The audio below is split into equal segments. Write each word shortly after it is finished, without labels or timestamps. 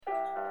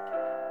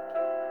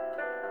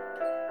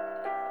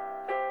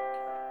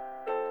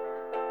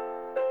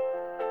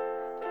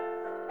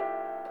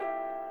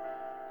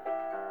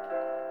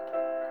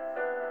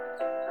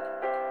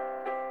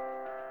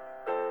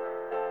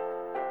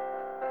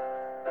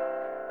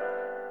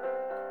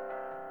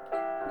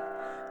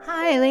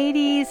Hi,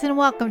 ladies, and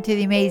welcome to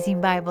the Amazing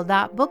Bible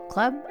Book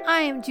Club.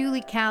 I am Julie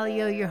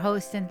Callio, your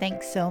host, and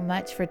thanks so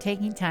much for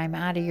taking time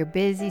out of your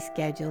busy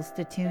schedules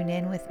to tune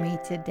in with me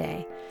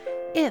today.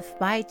 If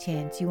by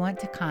chance you want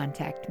to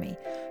contact me,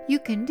 you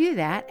can do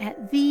that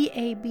at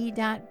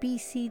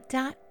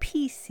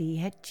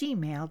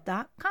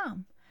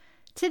theab.bc.pc@gmail.com.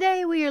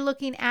 Today we are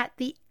looking at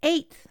the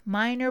 8th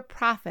minor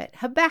prophet,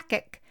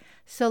 Habakkuk.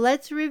 So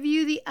let's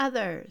review the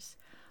others.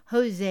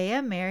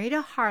 Hosea married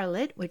a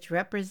harlot, which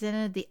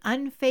represented the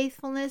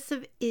unfaithfulness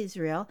of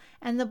Israel,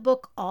 and the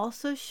book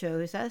also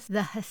shows us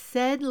the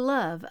hesed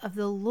love of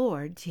the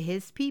Lord to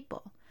his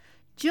people.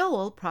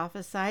 Joel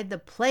prophesied the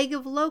plague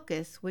of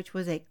locusts, which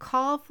was a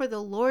call for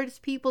the Lord's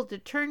people to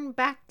turn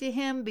back to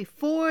him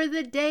before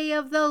the day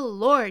of the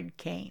Lord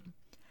came.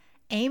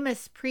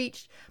 Amos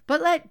preached,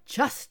 "But let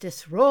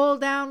justice roll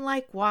down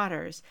like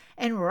waters,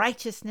 and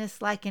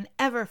righteousness like an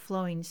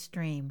ever-flowing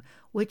stream,"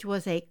 which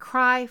was a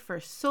cry for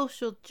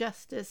social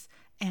justice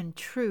and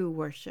true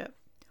worship.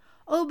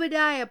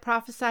 Obadiah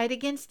prophesied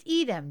against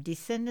Edom,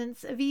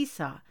 descendants of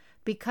Esau,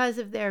 because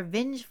of their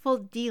vengeful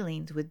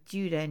dealings with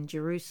Judah and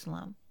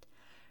Jerusalem.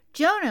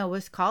 Jonah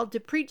was called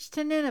to preach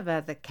to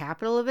Nineveh, the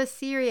capital of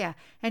Assyria,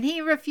 and he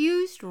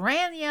refused,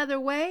 ran the other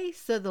way,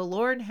 so the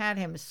Lord had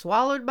him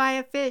swallowed by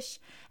a fish.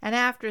 And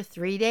after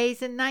 3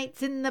 days and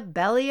nights in the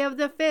belly of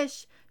the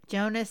fish,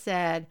 Jonah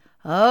said,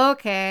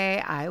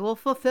 "Okay, I will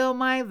fulfill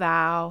my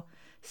vow."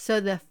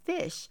 So the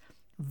fish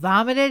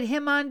vomited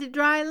him onto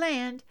dry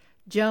land.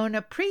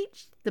 Jonah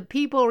preached, the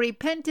people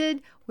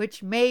repented,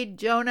 which made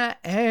Jonah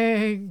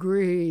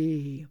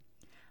angry.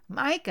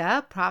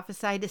 Micah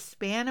prophesied a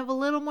span of a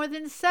little more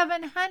than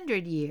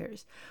 700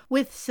 years,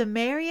 with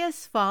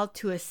Samaria's fall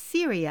to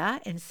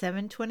Assyria in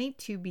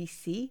 722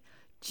 BC,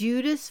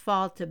 Judah's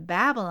fall to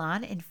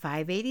Babylon in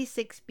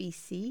 586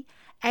 BC,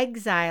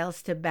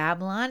 exiles to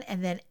Babylon,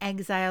 and then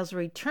exiles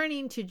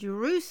returning to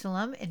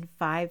Jerusalem in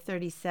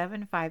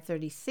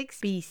 537-536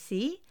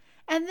 BC,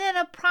 and then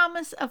a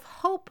promise of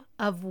hope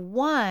of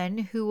one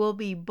who will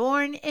be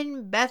born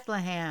in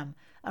Bethlehem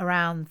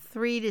around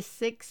 3 to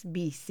 6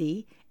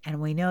 BC,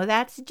 and we know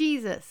that's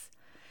Jesus.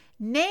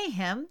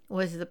 Nahum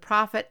was the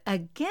prophet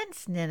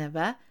against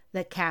Nineveh,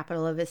 the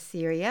capital of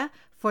Assyria,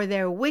 for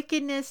their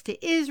wickedness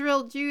to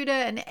Israel, Judah,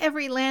 and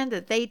every land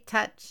that they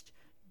touched.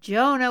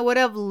 Jonah would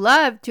have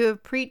loved to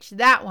have preached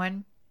that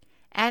one.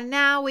 And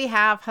now we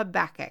have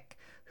Habakkuk,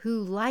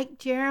 who, like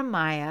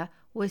Jeremiah,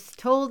 was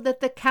told that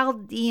the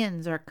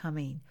Chaldeans are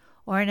coming,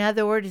 or in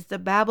other words, the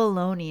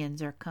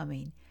Babylonians are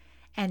coming.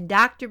 And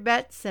Dr.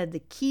 Betts said the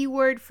key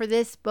word for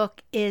this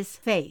book is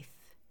faith.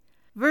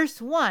 Verse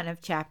 1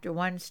 of chapter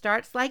 1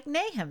 starts like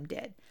Nahum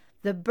did,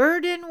 "The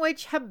burden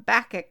which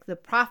Habakkuk the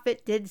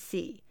prophet did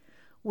see."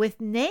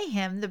 With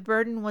Nahum, the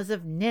burden was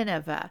of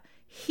Nineveh.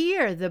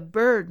 Here, the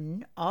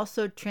burden,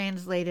 also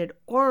translated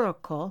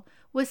oracle,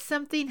 was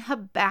something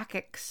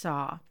Habakkuk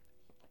saw.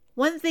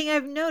 One thing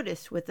I've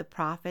noticed with the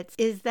prophets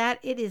is that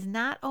it is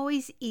not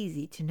always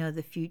easy to know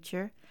the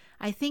future.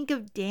 I think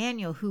of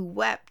Daniel, who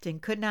wept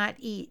and could not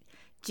eat,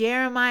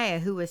 Jeremiah,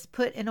 who was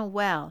put in a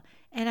well,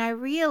 and I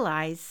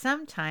realize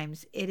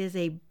sometimes it is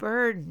a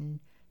burden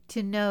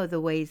to know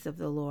the ways of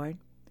the Lord.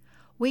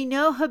 We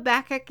know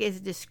Habakkuk is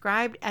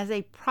described as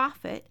a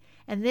prophet,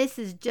 and this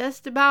is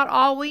just about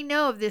all we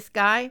know of this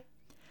guy.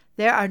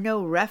 There are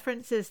no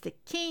references to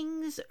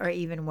kings or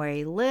even where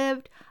he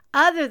lived.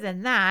 Other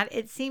than that,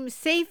 it seems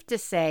safe to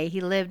say he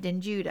lived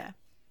in Judah.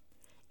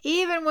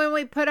 Even when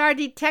we put our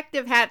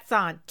detective hats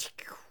on,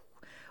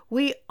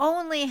 we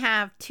only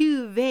have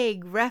 2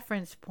 vague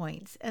reference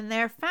points, and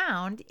they're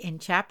found in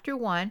chapter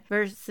 1,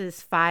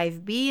 verses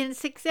 5b and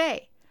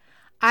 6a.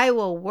 "I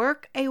will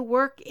work a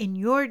work in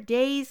your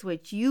days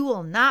which you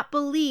will not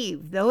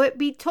believe, though it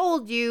be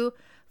told you.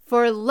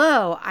 For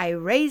lo, I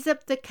raise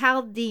up the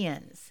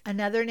Chaldeans,"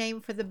 another name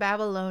for the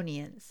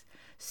Babylonians.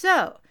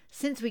 So,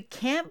 since we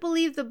can't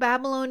believe the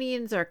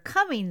Babylonians are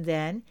coming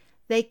then,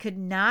 they could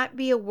not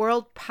be a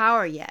world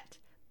power yet.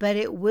 But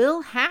it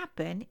will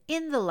happen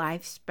in the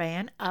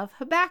lifespan of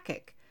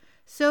Habakkuk.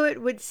 So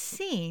it would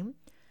seem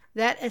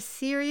that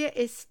Assyria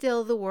is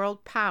still the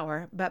world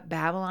power, but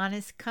Babylon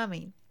is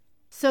coming.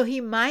 So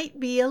he might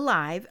be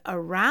alive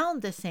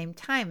around the same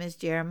time as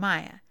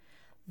Jeremiah.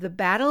 The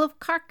Battle of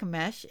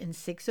Carchemish in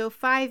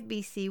 605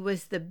 BC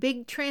was the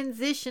big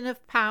transition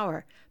of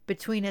power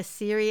between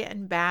Assyria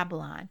and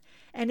Babylon.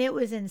 And it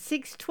was in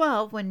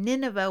 612 when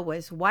Nineveh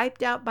was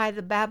wiped out by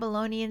the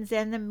Babylonians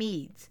and the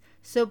Medes.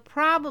 So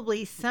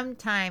probably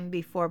sometime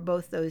before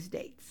both those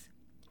dates.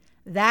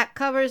 That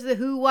covers the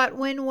who, what,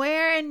 when,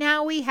 where, and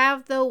now we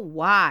have the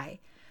why.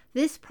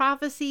 This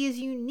prophecy is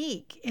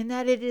unique in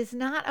that it is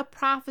not a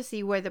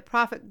prophecy where the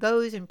prophet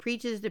goes and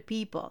preaches to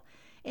people.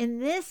 In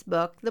this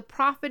book, the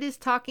prophet is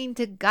talking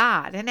to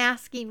God and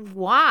asking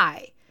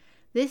why.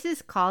 This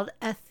is called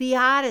a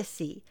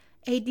theodicy,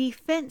 a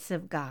defense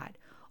of God,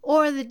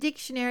 or the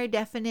dictionary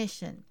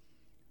definition,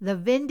 the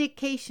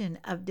vindication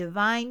of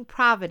divine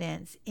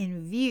providence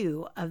in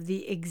view of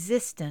the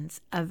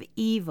existence of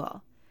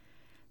evil.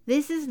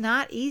 This is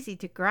not easy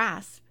to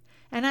grasp,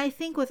 And I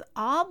think with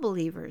all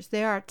believers,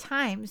 there are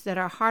times that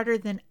are harder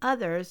than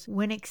others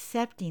when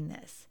accepting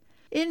this.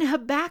 In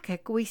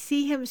Habakkuk, we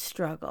see him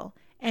struggle,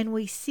 and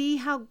we see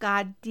how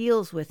God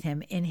deals with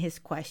him in his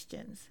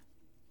questions.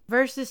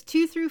 Verses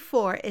 2 through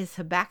 4 is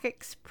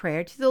Habakkuk's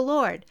prayer to the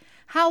Lord.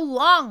 How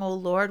long, O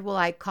Lord, will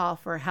I call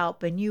for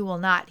help, and you will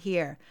not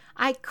hear?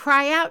 I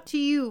cry out to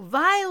you,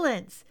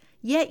 violence,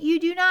 yet you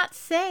do not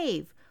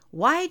save.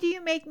 Why do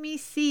you make me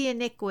see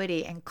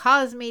iniquity and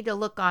cause me to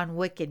look on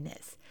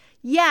wickedness?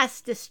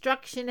 Yes,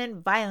 destruction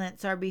and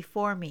violence are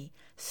before me.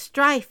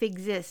 Strife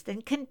exists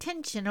and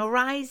contention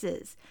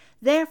arises.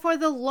 Therefore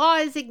the law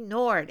is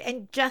ignored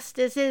and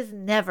justice is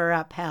never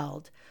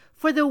upheld.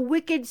 For the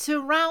wicked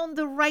surround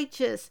the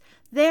righteous.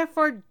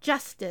 Therefore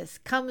justice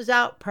comes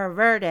out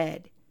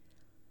perverted.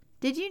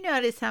 Did you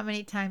notice how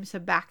many times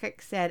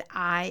Habakkuk said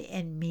I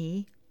and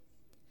me?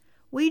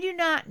 We do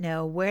not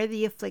know where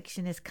the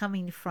affliction is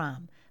coming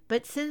from,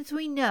 but since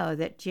we know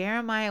that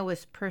Jeremiah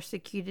was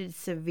persecuted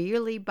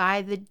severely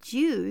by the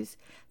Jews,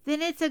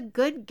 then it's a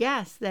good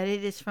guess that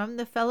it is from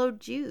the fellow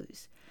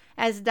Jews.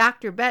 As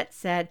Dr. Betts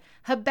said,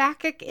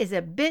 Habakkuk is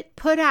a bit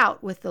put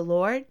out with the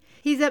Lord.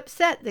 He's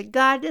upset that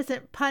God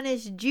doesn't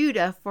punish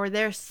Judah for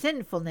their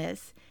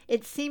sinfulness.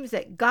 It seems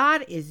that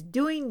God is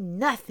doing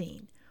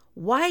nothing.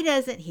 Why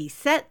doesn't he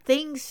set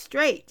things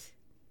straight?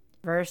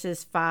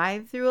 Verses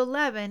 5 through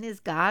 11 is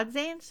God's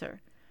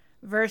answer.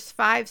 Verse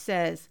 5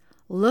 says,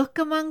 Look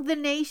among the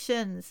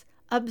nations,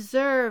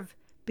 observe,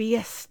 be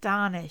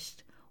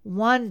astonished,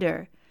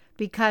 wonder,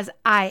 because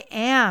I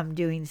am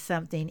doing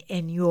something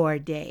in your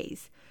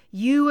days.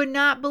 You would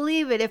not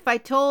believe it if I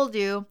told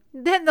you.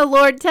 Then the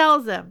Lord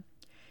tells him.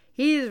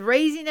 He is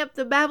raising up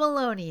the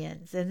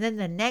Babylonians, and then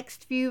the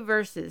next few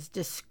verses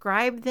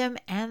describe them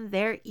and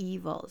their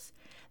evils.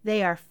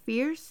 They are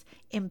fierce,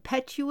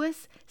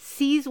 impetuous,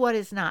 seize what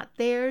is not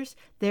theirs.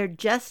 Their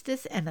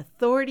justice and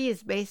authority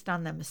is based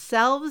on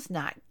themselves,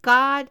 not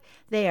God.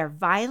 They are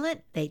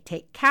violent, they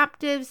take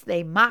captives,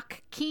 they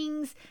mock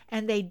kings,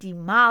 and they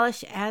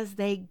demolish as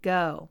they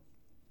go.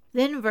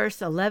 Then verse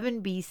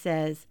 11b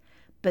says,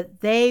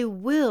 But they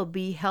will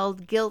be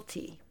held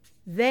guilty,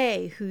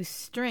 they whose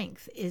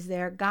strength is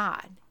their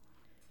God.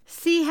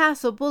 C.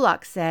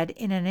 Hasselbulloch said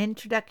in an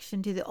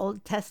introduction to the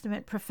Old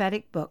Testament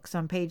prophetic books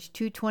on page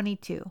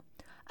 222,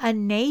 a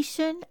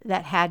nation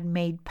that had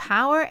made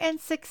power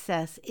and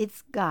success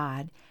its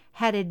God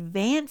had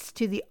advanced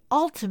to the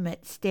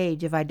ultimate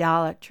stage of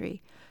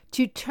idolatry.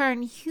 To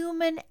turn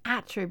human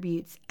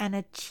attributes and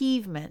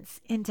achievements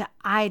into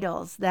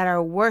idols that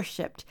are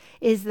worshipped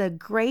is the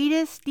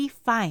greatest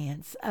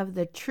defiance of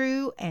the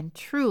true and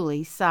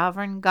truly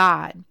sovereign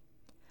God.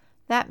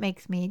 That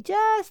makes me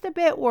just a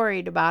bit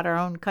worried about our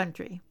own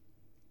country.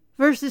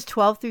 Verses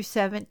 12 through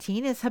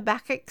 17 is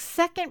Habakkuk's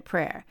second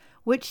prayer,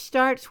 which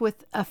starts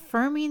with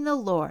affirming the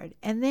Lord,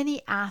 and then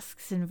he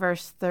asks in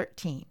verse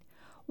 13,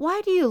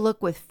 Why do you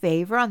look with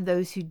favor on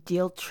those who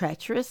deal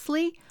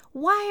treacherously?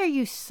 Why are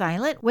you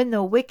silent when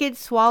the wicked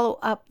swallow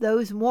up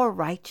those more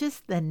righteous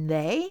than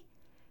they?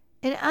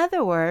 In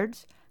other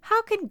words,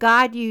 how can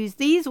God use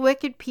these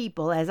wicked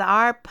people as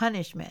our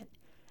punishment?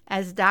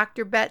 As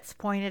Dr. Betts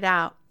pointed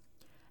out,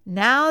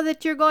 now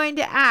that you're going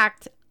to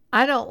act,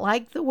 I don't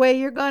like the way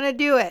you're going to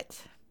do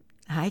it.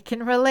 I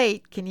can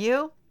relate, can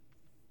you?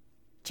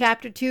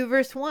 Chapter 2,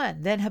 verse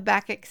 1, then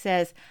Habakkuk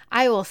says,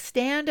 I will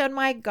stand on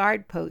my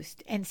guard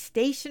post and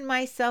station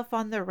myself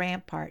on the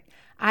rampart.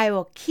 I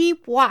will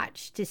keep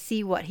watch to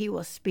see what he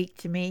will speak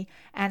to me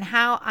and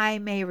how I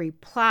may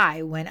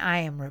reply when I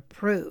am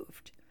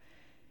reproved.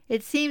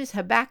 It seems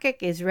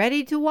Habakkuk is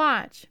ready to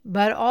watch,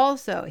 but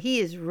also he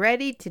is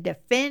ready to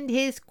defend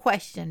his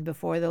question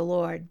before the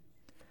Lord.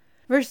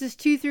 Verses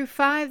 2 through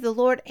 5, the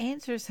Lord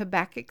answers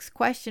Habakkuk's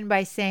question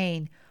by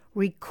saying,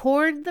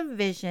 Record the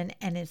vision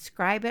and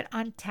inscribe it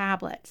on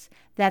tablets,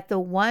 that the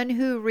one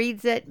who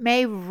reads it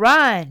may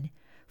run.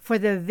 For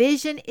the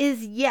vision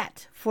is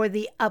yet for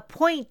the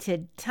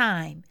appointed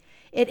time.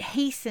 It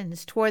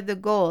hastens toward the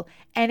goal,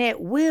 and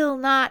it will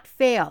not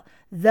fail.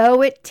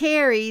 Though it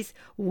tarries,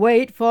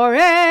 wait for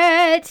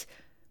it,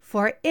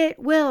 for it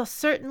will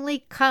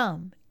certainly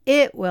come.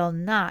 It will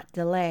not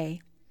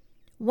delay.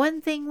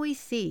 One thing we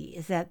see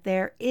is that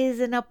there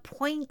is an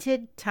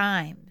appointed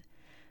time.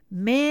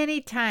 Many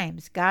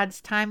times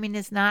God's timing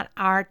is not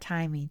our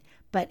timing,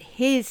 but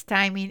his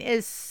timing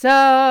is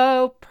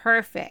so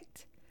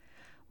perfect.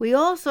 We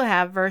also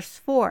have verse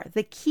 4,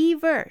 the key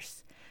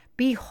verse.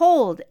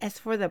 Behold, as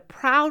for the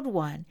proud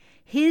one,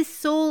 his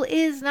soul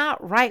is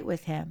not right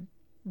with him,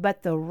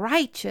 but the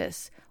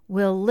righteous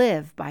will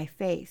live by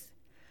faith.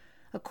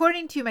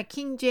 According to my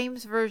King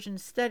James Version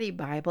Study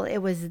Bible, it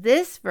was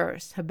this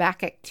verse,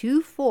 Habakkuk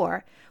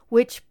 2:4,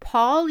 which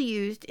Paul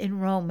used in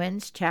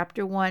Romans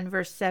chapter 1,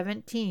 verse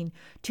 17,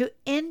 to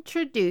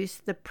introduce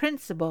the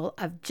principle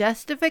of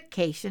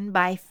justification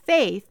by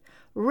faith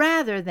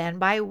rather than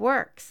by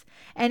works.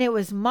 And it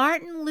was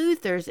Martin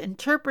Luther's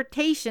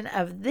interpretation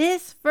of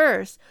this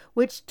verse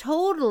which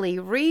totally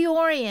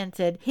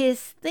reoriented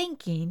his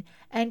thinking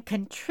and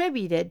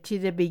contributed to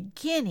the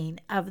beginning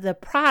of the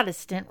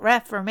Protestant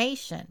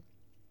Reformation.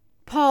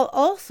 Paul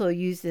also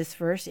used this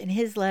verse in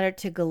his letter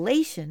to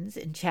Galatians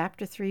in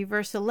chapter 3,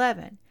 verse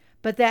 11.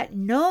 But that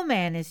no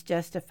man is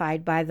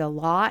justified by the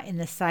law in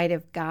the sight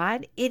of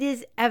God, it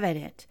is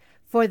evident,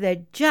 for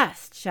the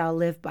just shall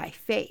live by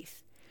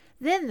faith.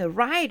 Then the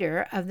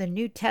writer of the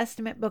New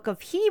Testament book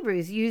of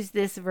Hebrews used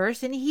this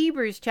verse in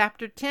Hebrews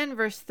chapter 10,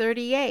 verse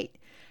 38.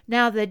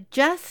 Now the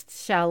just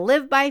shall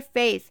live by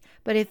faith,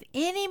 but if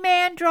any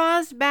man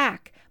draws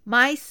back,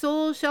 my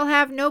soul shall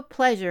have no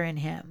pleasure in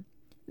him.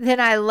 Then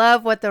I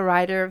love what the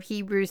writer of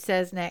Hebrews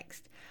says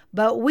next.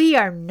 But we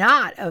are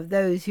not of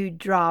those who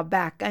draw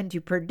back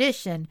unto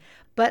perdition,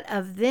 but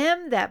of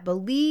them that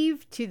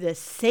believe to the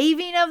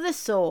saving of the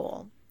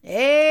soul.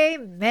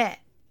 Amen.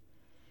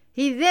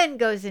 He then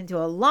goes into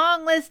a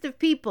long list of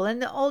people in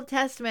the Old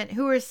Testament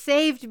who were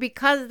saved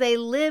because they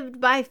lived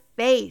by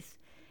faith.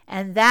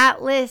 And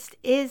that list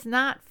is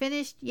not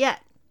finished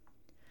yet.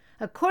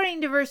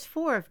 According to verse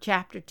 4 of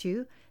chapter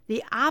 2,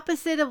 the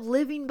opposite of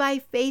living by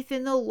faith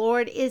in the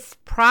Lord is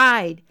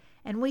pride.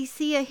 And we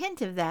see a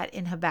hint of that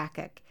in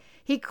Habakkuk.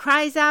 He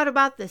cries out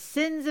about the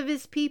sins of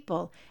his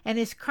people and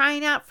is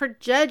crying out for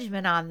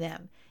judgment on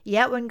them.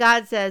 Yet when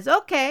God says,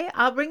 okay,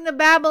 I'll bring the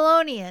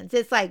Babylonians,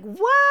 it's like,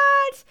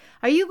 what?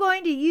 Are you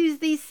going to use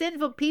these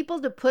sinful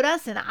people to put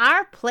us in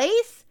our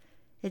place?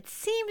 It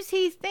seems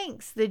he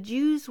thinks the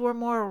Jews were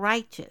more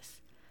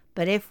righteous.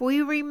 But if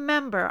we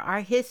remember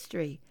our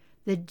history,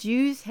 the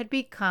Jews had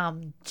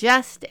become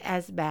just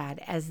as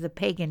bad as the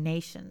pagan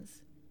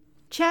nations.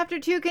 Chapter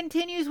 2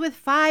 continues with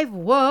 5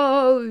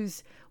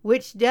 woes,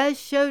 which does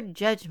show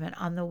judgment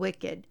on the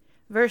wicked.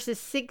 Verses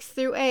 6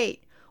 through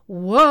 8.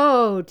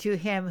 Woe to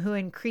him who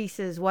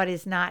increases what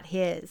is not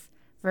his.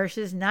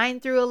 Verses 9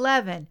 through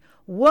 11.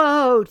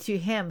 Woe to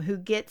him who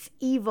gets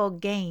evil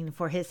gain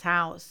for his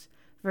house.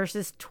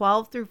 Verses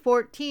 12 through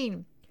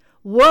 14.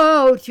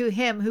 Woe to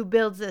him who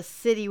builds a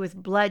city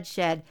with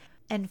bloodshed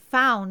and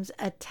founds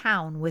a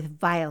town with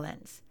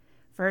violence.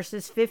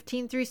 Verses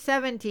 15 through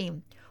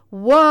 17.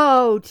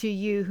 Woe to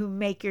you who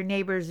make your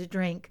neighbors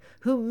drink,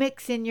 who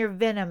mix in your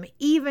venom,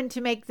 even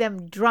to make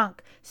them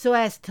drunk, so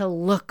as to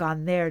look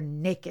on their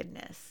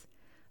nakedness.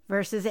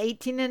 Verses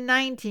 18 and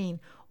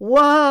 19.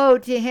 Woe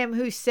to him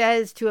who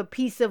says to a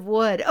piece of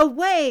wood,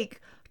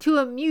 awake, to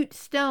a mute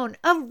stone,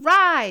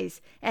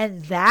 arise,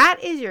 and that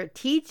is your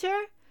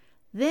teacher?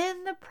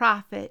 Then the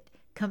prophet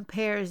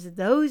compares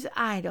those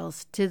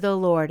idols to the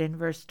Lord in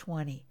verse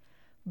 20.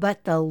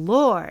 But the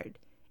Lord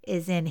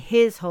is in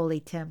his holy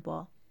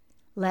temple.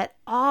 Let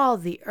all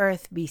the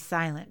earth be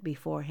silent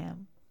before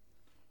him.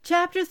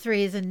 Chapter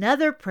 3 is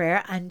another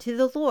prayer unto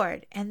the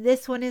Lord, and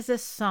this one is a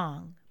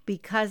song,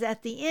 because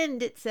at the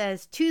end it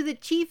says, to the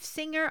chief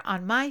singer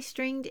on my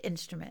stringed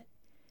instrument.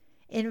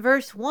 In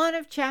verse 1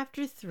 of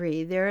chapter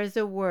 3, there is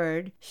a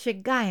word,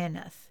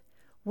 shagayanath,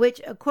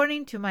 which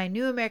according to my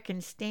New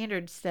American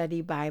Standard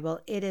Study Bible,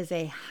 it is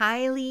a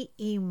highly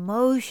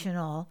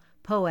emotional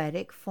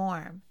poetic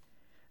form.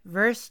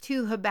 Verse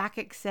 2,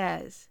 Habakkuk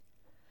says,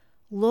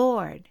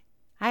 Lord,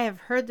 I have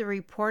heard the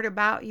report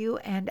about you,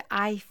 and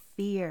I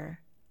fear.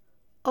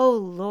 O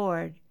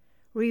Lord,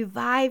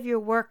 revive your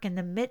work in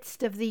the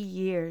midst of the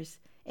years.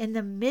 In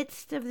the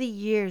midst of the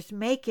years,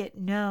 make it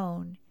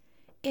known.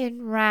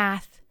 In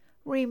wrath,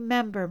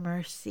 remember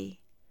mercy.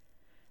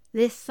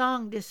 This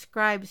song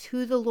describes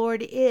who the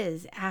Lord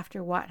is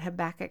after what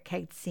Habakkuk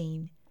had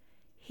seen.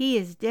 He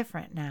is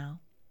different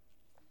now.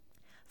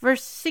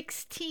 Verse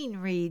 16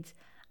 reads,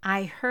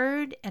 I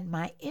heard, and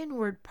my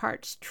inward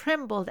parts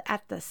trembled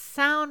at the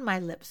sound, my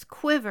lips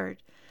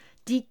quivered.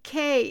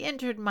 Decay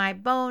entered my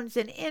bones,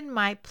 and in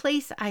my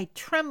place I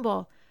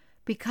tremble,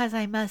 because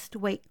I must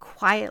wait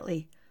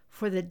quietly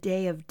for the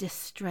day of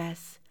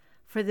distress,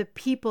 for the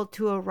people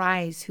to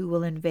arise who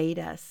will invade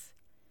us.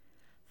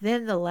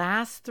 Then the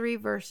last 3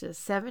 verses,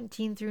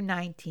 17 through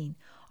 19,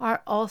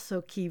 are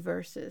also key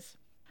verses.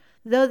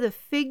 Though the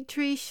fig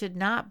tree should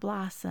not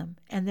blossom,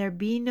 and there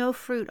be no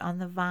fruit on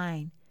the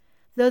vine,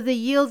 though the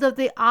yield of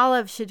the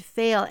olive should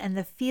fail, and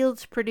the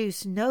fields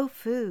produce no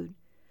food,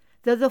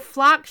 though the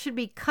flock should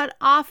be cut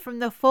off from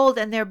the fold,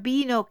 and there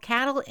be no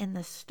cattle in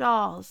the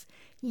stalls,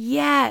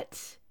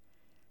 yet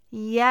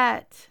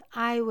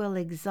I will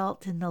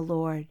exult in the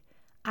Lord.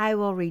 I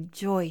will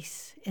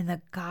rejoice in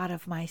the God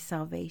of my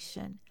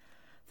salvation.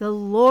 The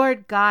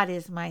Lord God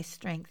is my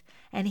strength,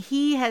 and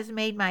he has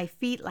made my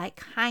feet like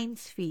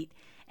hinds' feet,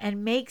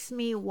 and makes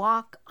me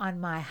walk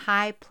on my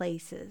high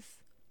places.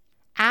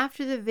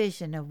 After the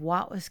vision of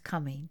what was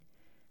coming,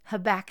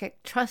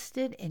 Habakkuk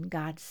trusted in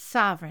God's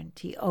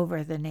sovereignty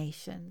over the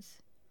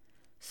nations.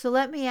 So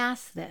let me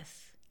ask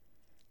this.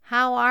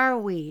 How are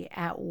we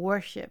at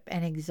worship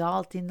and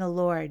exalting the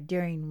Lord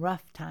during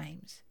rough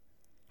times?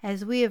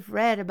 As we have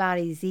read about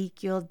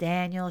Ezekiel,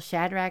 Daniel,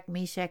 Shadrach,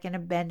 Meshach, and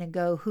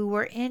Abednego, who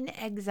were in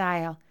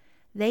exile,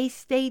 they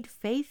stayed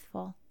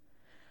faithful.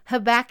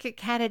 Habakkuk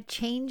had a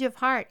change of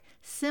heart,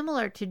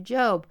 similar to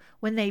Job.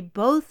 When they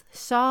both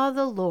saw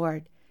the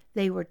Lord,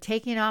 they were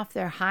taken off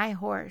their high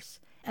horse,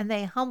 and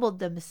they humbled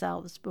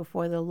themselves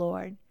before the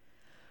Lord.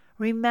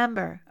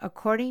 Remember,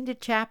 according to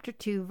chapter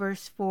 2,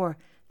 verse 4,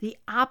 The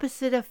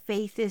opposite of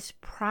faith is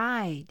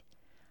pride.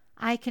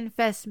 I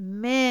confess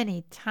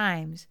many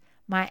times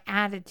my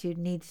attitude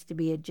needs to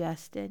be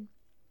adjusted.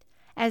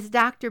 As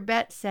Dr.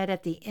 Betts said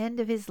at the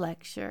end of his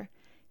lecture,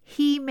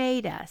 He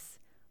made us.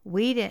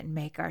 We didn't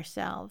make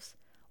ourselves.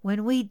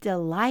 When we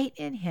delight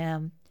in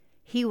Him,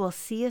 He will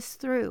see us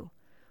through.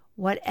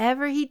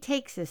 Whatever He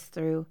takes us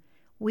through,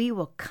 we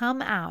will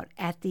come out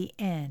at the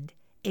end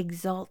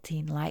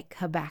exulting like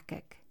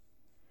Habakkuk.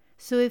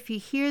 So if you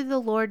hear the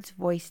Lord's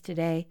voice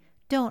today,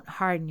 don't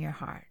harden your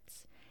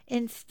hearts.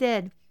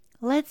 Instead,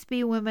 let's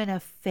be women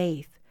of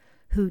faith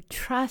who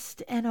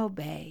trust and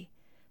obey,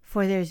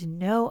 for there's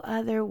no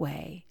other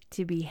way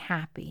to be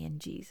happy in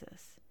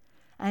Jesus.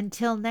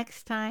 Until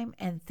next time,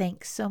 and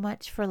thanks so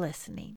much for listening.